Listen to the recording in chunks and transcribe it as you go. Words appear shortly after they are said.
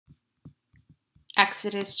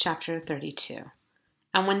Exodus chapter 32.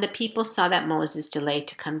 And when the people saw that Moses delayed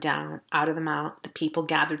to come down out of the mount, the people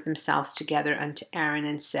gathered themselves together unto Aaron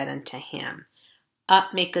and said unto him,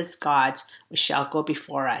 Up, make us gods, which shall go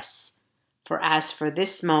before us. For as for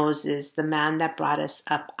this Moses, the man that brought us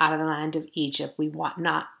up out of the land of Egypt, we wot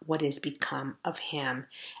not what is become of him.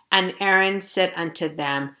 And Aaron said unto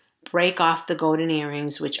them, Break off the golden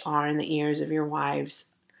earrings which are in the ears of your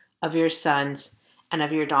wives, of your sons, and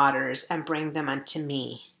of your daughters, and bring them unto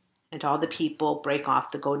me. And all the people brake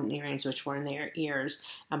off the golden earrings which were in their ears,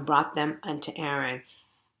 and brought them unto Aaron.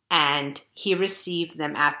 And he received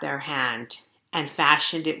them at their hand, and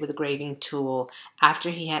fashioned it with a graving tool, after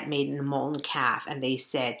he had made a molten calf. And they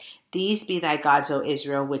said, These be thy gods, O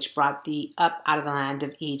Israel, which brought thee up out of the land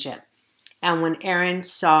of Egypt. And when Aaron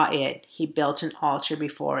saw it, he built an altar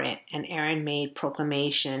before it. And Aaron made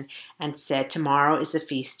proclamation and said, Tomorrow is a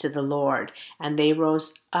feast to the Lord. And they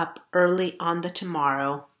rose up early on the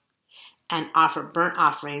tomorrow and offered burnt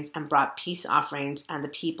offerings and brought peace offerings. And the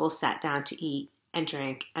people sat down to eat and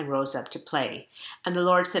drink and rose up to play. And the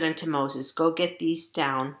Lord said unto Moses, Go get these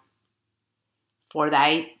down, for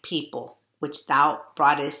thy people, which thou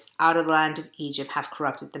broughtest out of the land of Egypt, have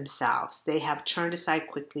corrupted themselves. They have turned aside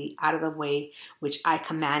quickly out of the way which I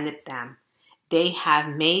commanded them. They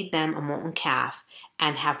have made them a molten calf,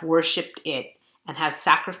 and have worshipped it, and have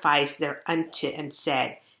sacrificed thereunto, and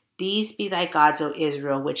said, These be thy gods, O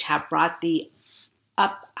Israel, which have brought thee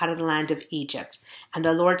up out of the land of Egypt. And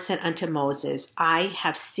the Lord said unto Moses, I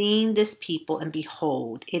have seen this people, and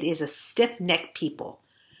behold, it is a stiff-necked people.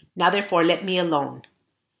 Now therefore let me alone,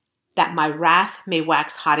 that my wrath may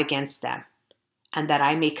wax hot against them, and that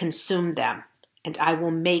I may consume them, and I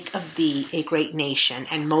will make of thee a great nation.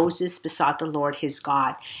 And Moses besought the Lord his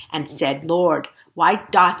God, and said, Lord, why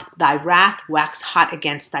doth thy wrath wax hot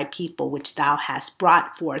against thy people, which thou hast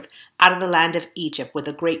brought forth out of the land of Egypt with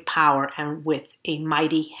a great power and with a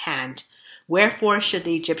mighty hand? Wherefore should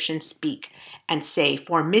the Egyptians speak and say,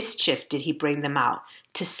 For mischief did he bring them out,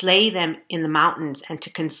 to slay them in the mountains, and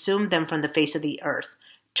to consume them from the face of the earth?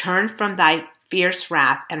 Turn from thy fierce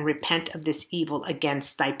wrath, and repent of this evil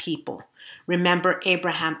against thy people. Remember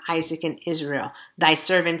Abraham, Isaac, and Israel, thy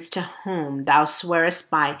servants, to whom thou swarest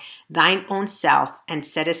by thine own self, and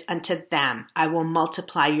saidst unto them, I will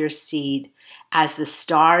multiply your seed as the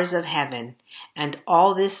stars of heaven, and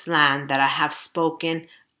all this land that I have spoken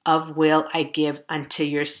of will I give unto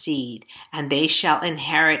your seed, and they shall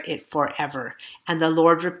inherit it forever. And the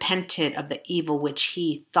Lord repented of the evil which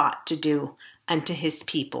he thought to do unto his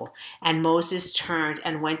people. And Moses turned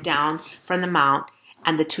and went down from the mount,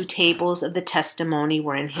 and the 2 tables of the testimony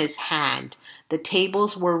were in his hand. The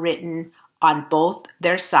tables were written on both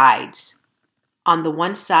their sides. On the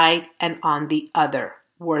one side and on the other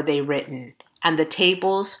were they written. And the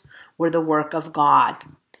tables were the work of God.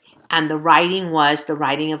 And the writing was the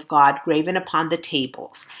writing of God graven upon the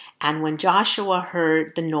tables. And when Joshua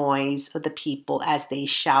heard the noise of the people as they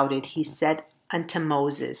shouted, he said unto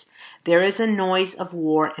Moses, There is a noise of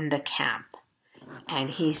war in the camp. And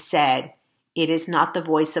he said, It is not the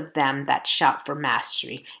voice of them that shout for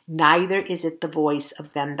mastery, neither is it the voice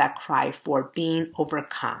of them that cry for being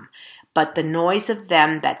overcome, but the noise of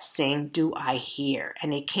them that sing do I hear.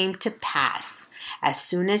 And it came to pass, as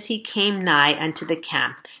soon as he came nigh unto the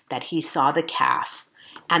camp, that he saw the calf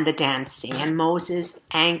and the dancing. And Moses'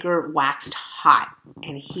 anger waxed hot,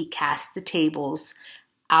 and he cast the tables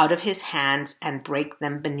out of his hands, and brake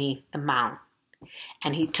them beneath the mount.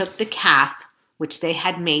 And he took the calf which they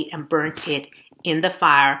had made, and burnt it in the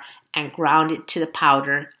fire, and ground it to the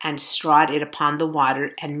powder, and strawed it upon the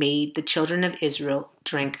water, and made the children of Israel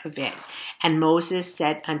drink of it. And Moses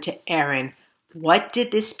said unto Aaron, What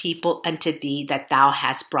did this people unto thee, that thou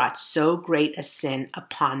hast brought so great a sin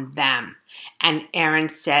upon them? And Aaron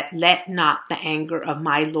said, Let not the anger of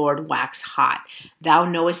my Lord wax hot. Thou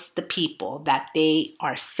knowest the people, that they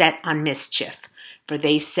are set on mischief. For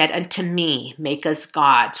they said unto me, Make us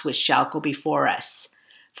gods, which shall go before us.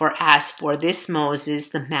 For as for this Moses,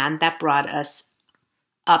 the man that brought us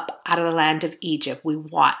up out of the land of Egypt, we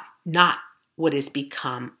wot not what is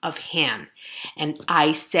become of him. And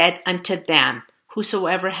I said unto them,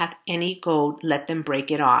 Whosoever hath any gold, let them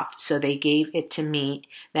break it off. So they gave it to me.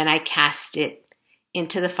 Then I cast it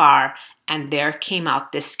into the fire, and there came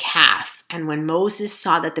out this calf. And when Moses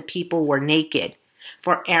saw that the people were naked,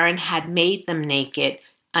 for Aaron had made them naked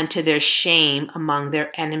unto their shame among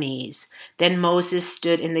their enemies, then Moses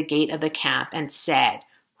stood in the gate of the camp and said,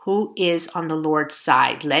 Who is on the Lord's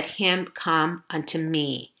side? Let him come unto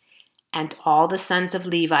me. And all the sons of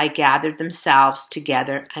Levi gathered themselves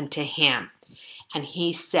together unto him. And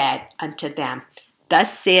he said unto them,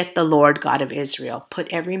 Thus saith the Lord God of Israel,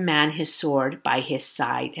 put every man his sword by his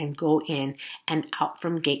side, and go in and out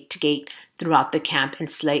from gate to gate throughout the camp, and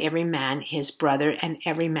slay every man his brother, and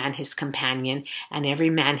every man his companion, and every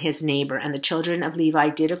man his neighbor. And the children of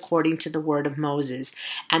Levi did according to the word of Moses.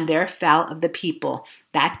 And there fell of the people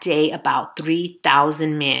that day about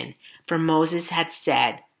 3,000 men. For Moses had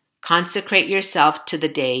said, consecrate yourself to the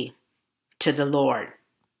day to the Lord.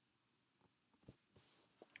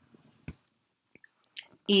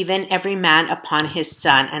 Even every man upon his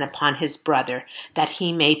son and upon his brother, that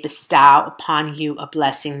he may bestow upon you a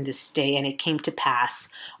blessing this day. And it came to pass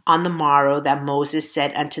on the morrow that Moses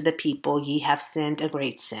said unto the people, ye have sinned a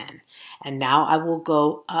great sin. And now I will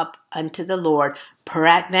go up unto the Lord,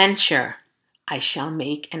 peradventure I shall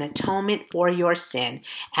make an atonement for your sin.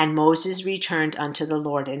 And Moses returned unto the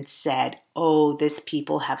Lord and said, oh, this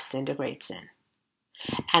people have sinned a great sin,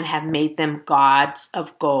 and have made them gods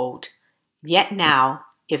of gold. Yet now,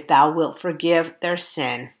 if thou wilt forgive their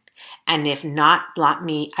sin, and if not, blot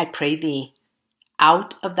me, I pray thee,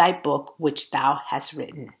 out of thy book which thou hast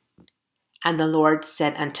written. And the Lord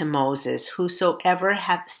said unto Moses, whosoever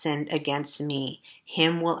hath sinned against me,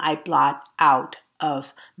 him will I blot out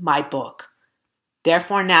of my book.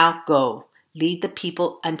 Therefore now go, lead the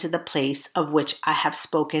people unto the place of which I have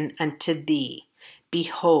spoken unto thee.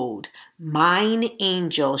 Behold, mine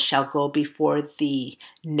angel shall go before thee.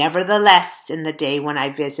 Nevertheless, in the day when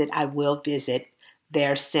I will visit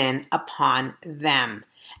their sin upon them.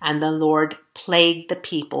 And the Lord plagued the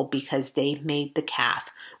people because they made the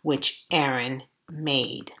calf which Aaron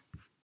made.